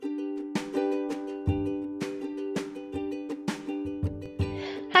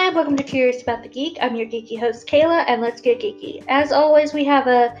welcome to Curious About the Geek. I'm your geeky host, Kayla, and let's get geeky. As always, we have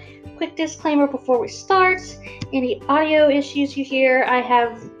a quick disclaimer before we start. Any audio issues you hear, I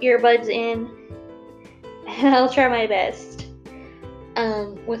have earbuds in, and I'll try my best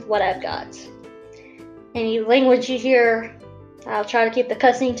with what I've got. Any language you hear, I'll try to keep the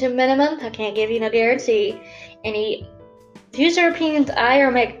cussing to a minimum. I can't give you no guarantee. Any views or opinions I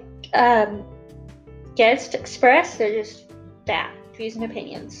or my guests express, they're just that. Views and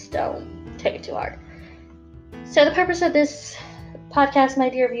opinions. Don't take it too hard. So the purpose of this podcast, my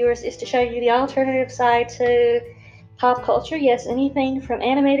dear viewers, is to show you the alternative side to pop culture. Yes, anything from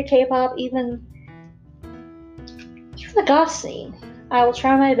anime to K-pop, even the goth scene. I will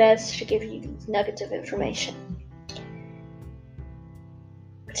try my best to give you these nuggets of information.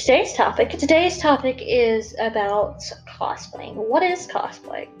 Today's topic is about cosplaying. What is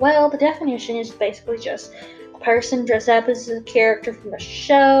cosplay? Well, the definition is basically just a person dressed up as a character from a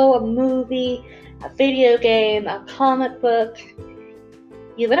show, a movie, a video game, a comic book,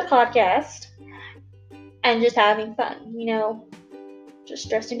 even a podcast, and just having fun, just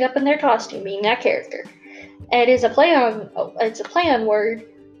dressing up in their costume, being that character. And it's a play on word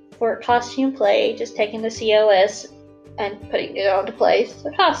for costume play, just taking the COS and putting it onto place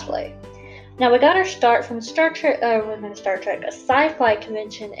for cosplay. Now, we got our start from a sci-fi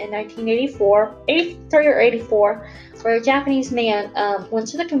convention in 1983 or 84, where a Japanese man went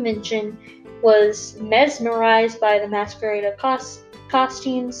to the convention, was mesmerized by the masquerade of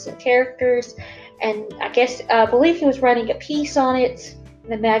costumes and characters, and I believe he was writing a piece on it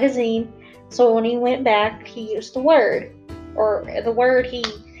in the magazine. So when he went back, he used the word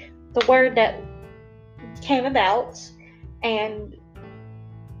that came about, and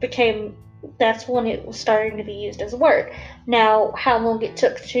that's when it was starting to be used as a word. Now, how long it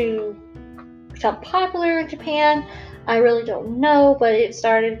took to become popular in Japan, I really don't know, but it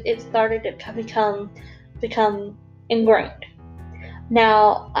started to become ingrained.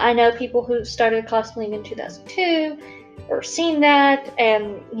 Now, I know people who started cosplaying in 2002 or seen that,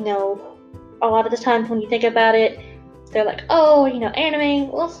 and a lot of the times when you think about it, they're like, anime.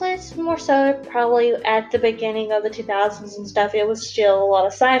 Well, it's more so probably at the beginning of the 2000s and stuff. It was still a lot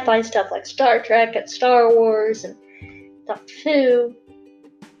of sci-fi stuff like Star Trek and Star Wars and Doctor Who,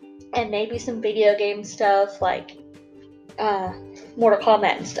 and maybe some video game stuff like Mortal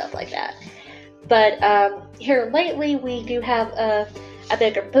Kombat and stuff like that. But here lately, we do have a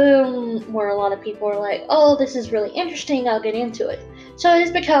bigger boom where a lot of people are like, oh, this is really interesting, I'll get into it. So it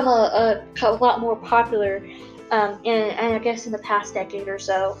has become a lot more popular in I guess in the past decade or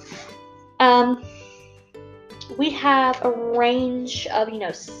so. We have a range of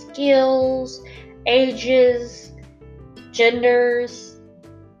skills, ages, genders,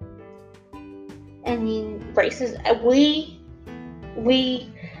 races.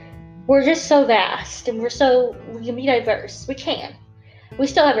 We're just so vast, and we can be diverse. We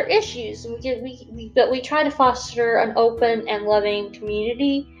still have our issues, but we try to foster an open and loving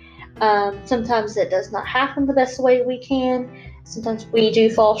community. Sometimes it does not happen the best way we can. Sometimes we do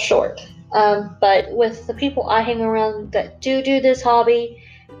fall short. But with the people I hang around that do this hobby,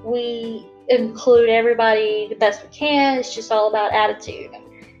 we include everybody the best we can. It's just all about attitude,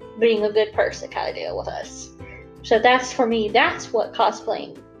 being a good person kind of deal with us. So that's, for me, that's what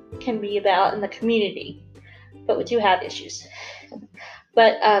cosplaying can be about in the community. But we do have issues.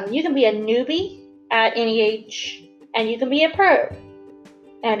 But you can be a newbie at any age, and you can be a pro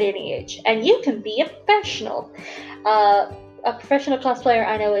at any age, and you can be a professional. A professional cosplayer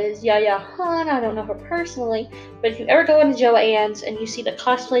I know is Yaya Han. I don't know her personally, but if you ever go into Joann's and you see the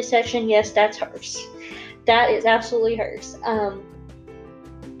cosplay section, yes, that's hers. That is absolutely hers.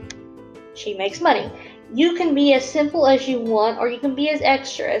 She makes money. You can be as simple as you want, or you can be as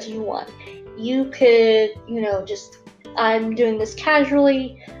extra as you want. You could, I'm doing this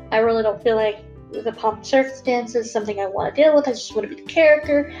casually. I really don't feel like the pomp and circumstance is something I want to deal with. I just want to be the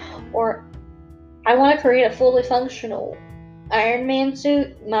character. Or I want to create a fully functional Iron Man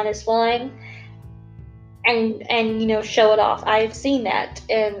suit, minus flying, and show it off. I've seen that,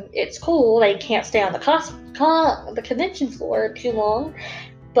 and it's cool. They can't stay on the convention floor too long,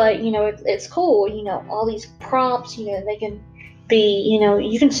 but it's cool. All these props. They can be.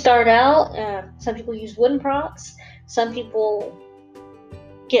 You can start out. Some people use wooden props. Some people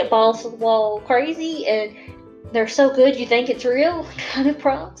get balls to the wall crazy, and they're so good you think it's real kind of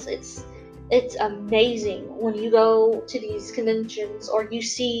props. It's amazing when you go to these conventions or you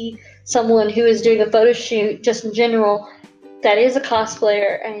see someone who is doing a photo shoot just in general that is a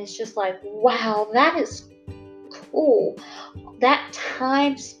cosplayer, and it's just like, wow, that is cool. That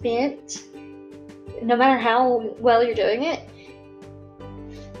time spent, no matter how well you're doing it,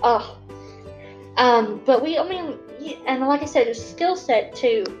 Oh, but I mean, and like I said, it's skill set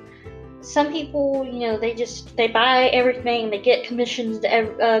too. Some people, they buy everything. They get commissioned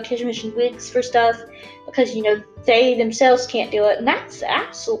wigs for stuff because they themselves can't do it, and that's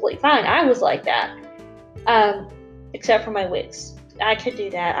absolutely fine. I was like that, um, except for my wigs. I could do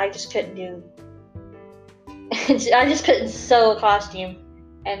that. I just couldn't do. I just couldn't sew a costume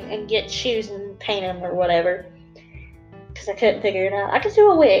and get shoes and paint them or whatever because I couldn't figure it out. I could do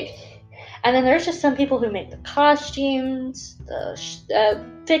a wig. And then there's just some people who make the costumes,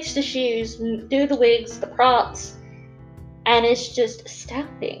 fix the shoes, do the wigs, the props, and it's just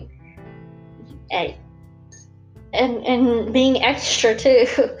astounding. And being extra too.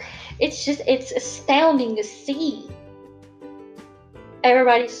 It's astounding to see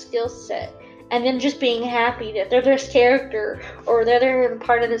everybody's skill set. And then just being happy that they're this character or they're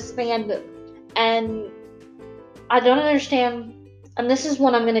part of this fandom. And I don't understand. And this is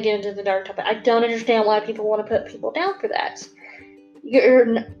when I'm going to get into the dark topic. I don't understand why people want to put people down for that.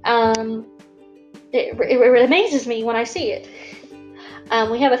 It amazes me when I see it.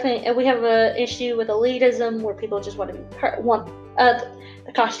 We have a issue with elitism where people just want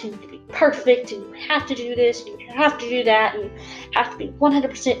the costume to be perfect, and you have to do this, and you have to do that, and you have to be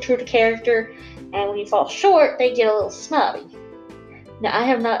 100% true to character. And when you fall short, they get a little snobby. Now, I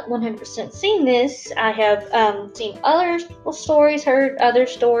have not 100% seen this. I have seen other people's stories, heard other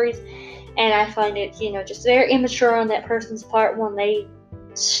stories, and I find it, just very immature on that person's part when they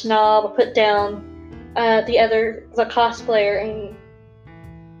snob or put down the cosplayer, and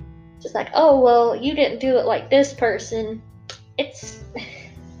just like, oh, well, you didn't do it like this person. It's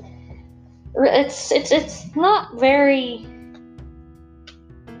not very.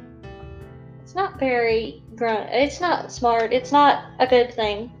 It's not very grown. It's not smart. It's not a good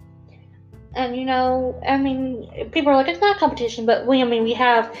thing. And people are like, it's not a competition, but we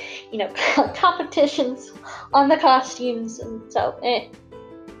have, competitions on the costumes, and so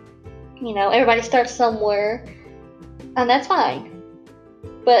everybody starts somewhere, and that's fine.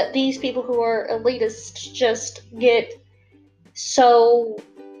 But these people who are elitists just get so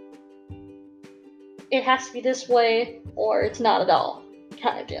it has to be this way or it's not at all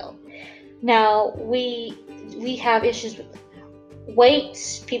kind of deal. Now, we have issues with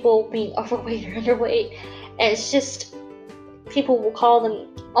weight, people being overweight or underweight, and it's just, people will call them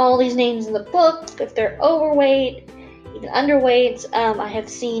all these names in the book if they're overweight, even underweight. I have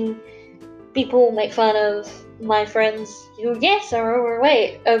seen people make fun of my friends who, yes, are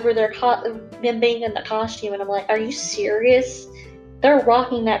overweight over them being in the costume, and I'm like, are you serious? They're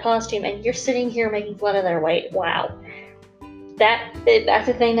rocking that costume, and you're sitting here making fun of their weight. Wow. That's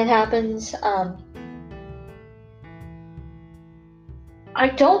a thing that happens. I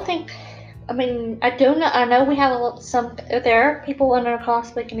don't think. I don't know. I know we have there are people in our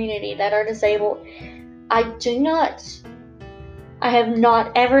cosplay community that are disabled. I have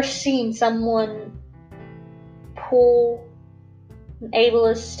not ever seen someone pull an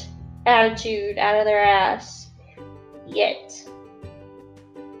ableist attitude out of their ass yet.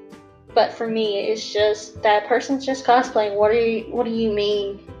 But for me, it's just that person's just cosplaying. What do you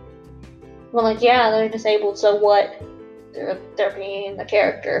mean? Well, like, yeah, they're disabled, so what? They're being the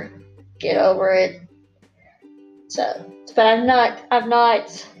character. Get over it. So, but I've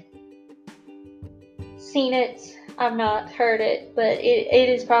not seen it. I've not heard it, but it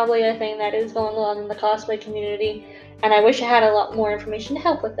is probably a thing that is going on in the cosplay community, and I wish I had a lot more information to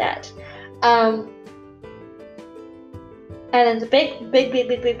help with that. And then the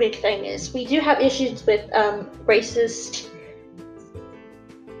big thing is we do have issues with racist.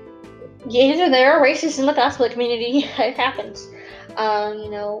 Yeah, there are racists in the cosplay community. It happens.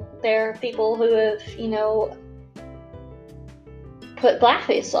 There are people who have, put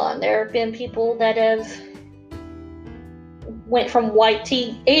blackface on. There have been people that have went from white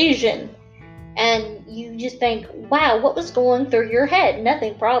to Asian, and you just think, wow, what was going through your head?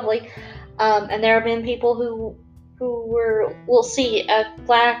 Nothing, probably. And there have been people who will see a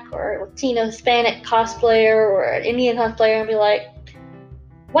black or Latino, Hispanic cosplayer or an Indian cosplayer and be like,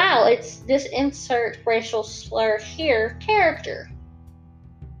 wow, it's this insert racial slur here character.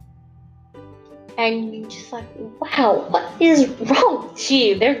 And you just like, wow, what is wrong with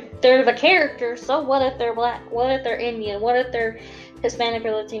you? They're the character, so what if they're black? What if they're Indian? What if they're Hispanic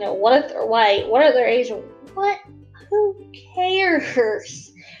or Latino? What if they're white? What if they're Asian? What? Who cares?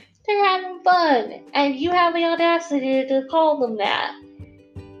 They're having fun, and you have the audacity to call them that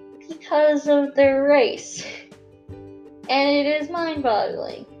because of their race, and it is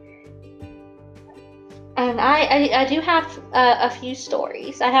mind-boggling. And I do have a few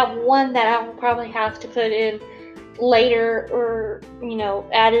stories. I have one that I will probably have to put in later or,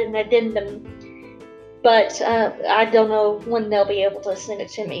 added an addendum. But I don't know when they'll be able to send it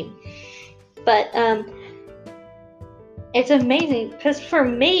to me. But it's amazing because for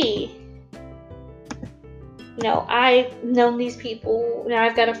me, I've known these people. Now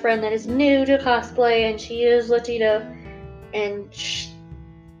I've got a friend that is new to cosplay, and she is Latina, and she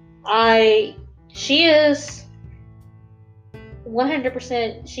is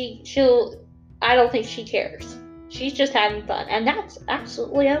 100%. I don't think she cares. She's just having fun, and that's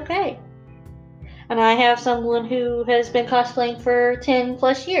absolutely okay. And I have someone who has been cosplaying for 10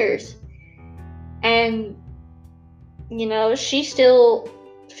 plus years, and she still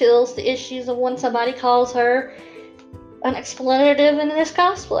feels the issues of when somebody calls her unexplenative in this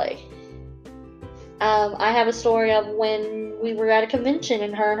cosplay. I have a story of when we were at a convention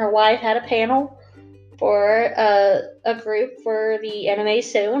and her wife had a panel for a group for the anime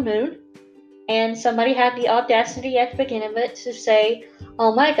Sailor Moon, and somebody had the audacity at the beginning of it to say,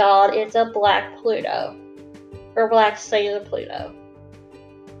 "Oh my god, it's a black Pluto," or black Sailor Pluto.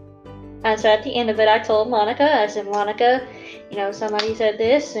 And so at the end of it, I told Monica, I said, "Monica, somebody said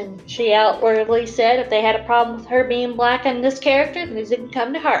this," and she outwardly said if they had a problem with her being black in this character, then it didn't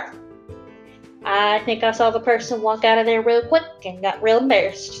come to her. I think I saw the person walk out of there real quick and got real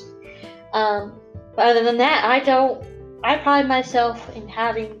embarrassed. But other than that, I pride myself in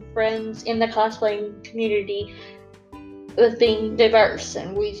having friends in the cosplaying community with being diverse,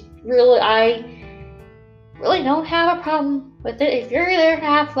 and I really don't have a problem with it. If you're there to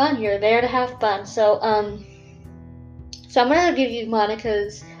have fun, you're there to have fun. So I'm gonna give you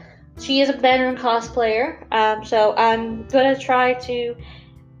Monica's. She is a veteran cosplayer, so I'm gonna try to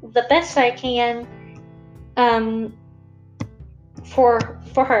the best I can for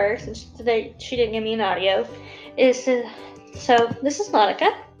her, since today she didn't give me an audio. So this is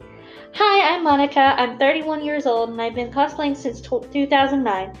Monica. Hi, I'm Monica. I'm 31 years old, and I've been cosplaying since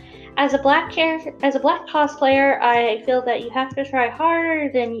 2009. As a black cosplayer, I feel that you have to try harder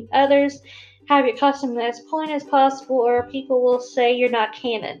than others, have your costume as point as possible, or people will say you're not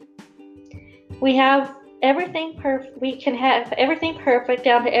canon. We have everything perfect. We can have everything perfect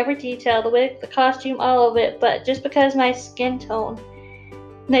down to every detail, the wig, the costume, all of it. But just because my skin tone,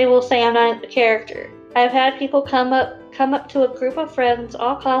 they will say I'm not the character. I've had people come up to a group of friends,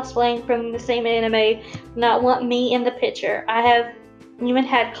 all cosplaying from the same anime, not want me in the picture. I have even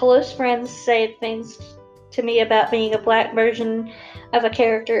had close friends say things to me about being a black version of a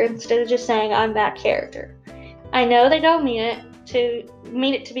character instead of just saying I'm that character. I know they don't mean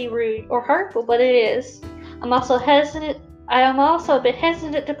it to be rude or hurtful, but it is. I'm also a bit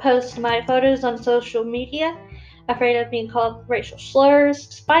hesitant to post my photos on social media, afraid of being called racial slurs.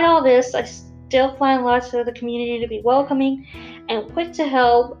 Despite all this, I still find lots of the community to be welcoming and quick to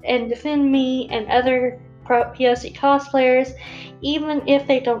help and defend me and other POC cosplayers, even if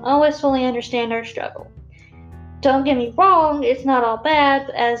they don't always fully understand our struggle. Don't get me wrong, it's not all bad,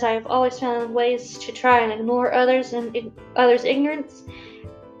 as I've always found ways to try and ignore others' ignorance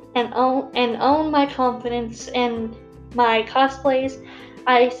and own my confidence in my cosplays.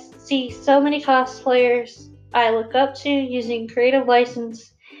 I see so many cosplayers I look up to using creative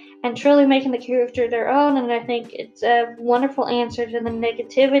license and truly making the character their own, and I think it's a wonderful answer to the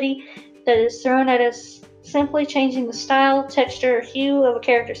negativity that is thrown at us. Simply changing the style, texture, or hue of a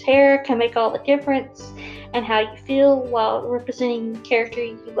character's hair can make all the difference in how you feel while representing the character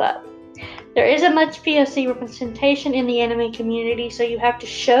you love. There isn't much POC representation in the anime community, so you have to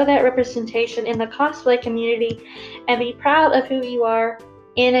show that representation in the cosplay community and be proud of who you are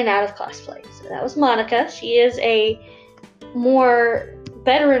in and out of cosplay. So that was Monica. She is a more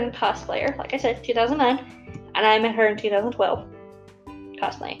veteran cosplayer, like I said, 2009, and I met her in 2012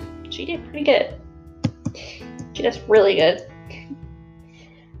 cosplaying. She did pretty good. She does really good.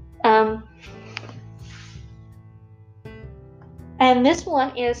 And this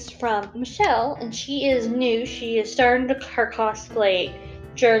one is from Michelle, and she is new. She is starting her cosplay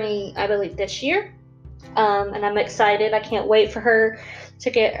journey, I believe, this year. And I'm excited. I can't wait for her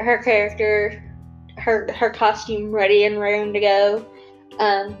to get her character, her costume ready and raring to go.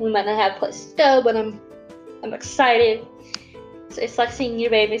 We might not have places to go, but I'm excited. It's like seeing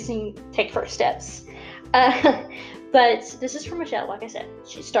your baby take first steps. But this is from Michelle, like I said.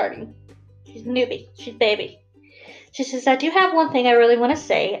 She's starting. She's a newbie. She's baby. She says, I do have one thing I really want to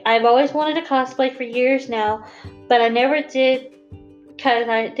say. I've always wanted to cosplay for years now, but I never did because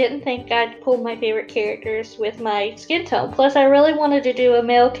I didn't think I'd pull my favorite characters with my skin tone. Plus, I really wanted to do a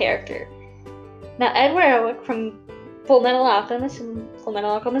male character. Now, Edward Elric from Fullmetal Alchemist and Fullmetal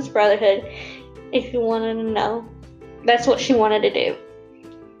Alchemist Brotherhood, if you wanted to know, that's what she wanted to do.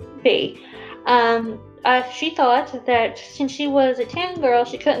 she thought that since she was a tan girl,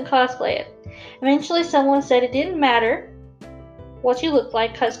 she couldn't cosplay it. Eventually, someone said it didn't matter what you look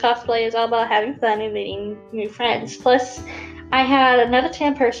like because cosplay is all about having fun and meeting new friends. Plus, I had another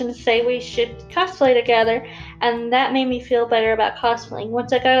tan person say we should cosplay together, and that made me feel better about cosplaying.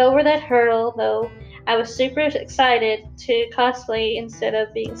 Once I got over that hurdle, though, I was super excited to cosplay instead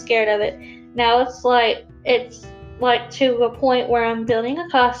of being scared of it. Now it's like to a point where I'm building a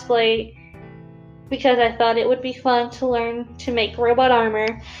cosplay because I thought it would be fun to learn to make robot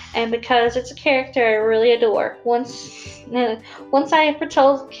armor, and because it's a character I really adore. Once I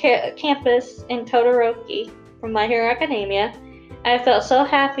patrolled campus in Todoroki from My Hero Academia, I felt so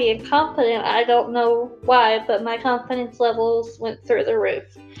happy and confident. I don't know why, but my confidence levels went through the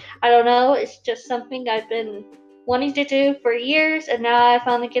roof. I don't know, it's just something I've been wanting to do for years, and now I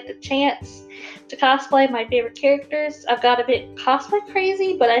finally get the chance to cosplay my favorite characters. I've got a bit cosplay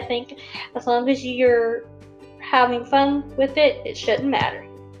crazy, but I think as long as you're having fun with it, it shouldn't matter.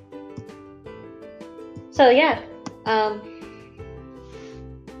 So yeah,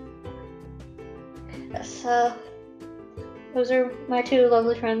 so those are my two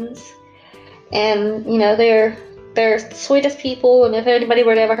lovely friends, and they're the sweetest people. And if anybody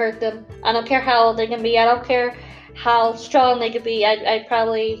were to ever hurt them, I don't care how old they can be, I don't care how strong they could be, I'd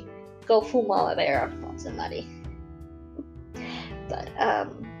probably go full mama bear on somebody. But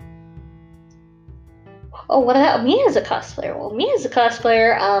what about me as a cosplayer? Well, me as a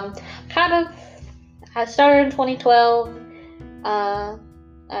cosplayer, I started in 2012.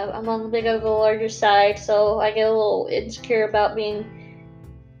 I'm on the bit of the larger side, so I get a little insecure about being,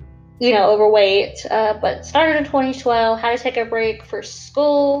 overweight. But started in 2012, had to take a break for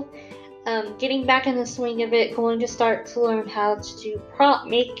school, getting back in the swing of it, going to start to learn how to do prop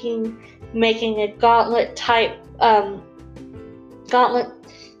making a gauntlet type, gauntlet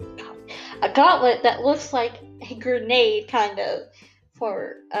that looks like a grenade, kind of,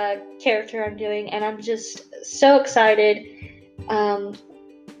 for a character I'm doing, and I'm just so excited, and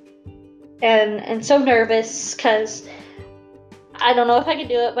so nervous, because I don't know if I can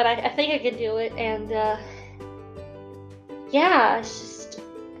do it, but I think I can do it, and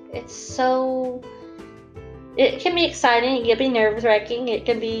it can be exciting, it can be nerve-wracking, it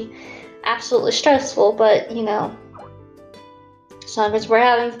can be absolutely stressful, but as long as we're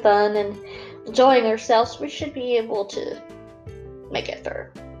having fun and enjoying ourselves, we should be able to make it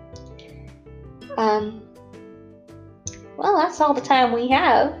through. Well, that's all the time we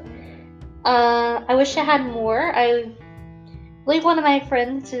have. I wish I had more. I believe one of my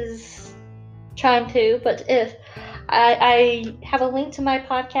friends is trying to, but if I have a link to my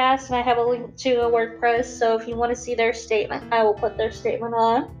podcast, and I have a link to a WordPress, so if you want to see their statement, I will put their statement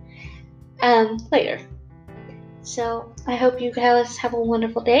on later. So I hope you guys have a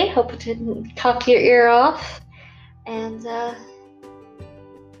wonderful day. Hope it didn't talk your ear off. And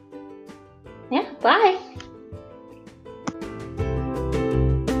bye.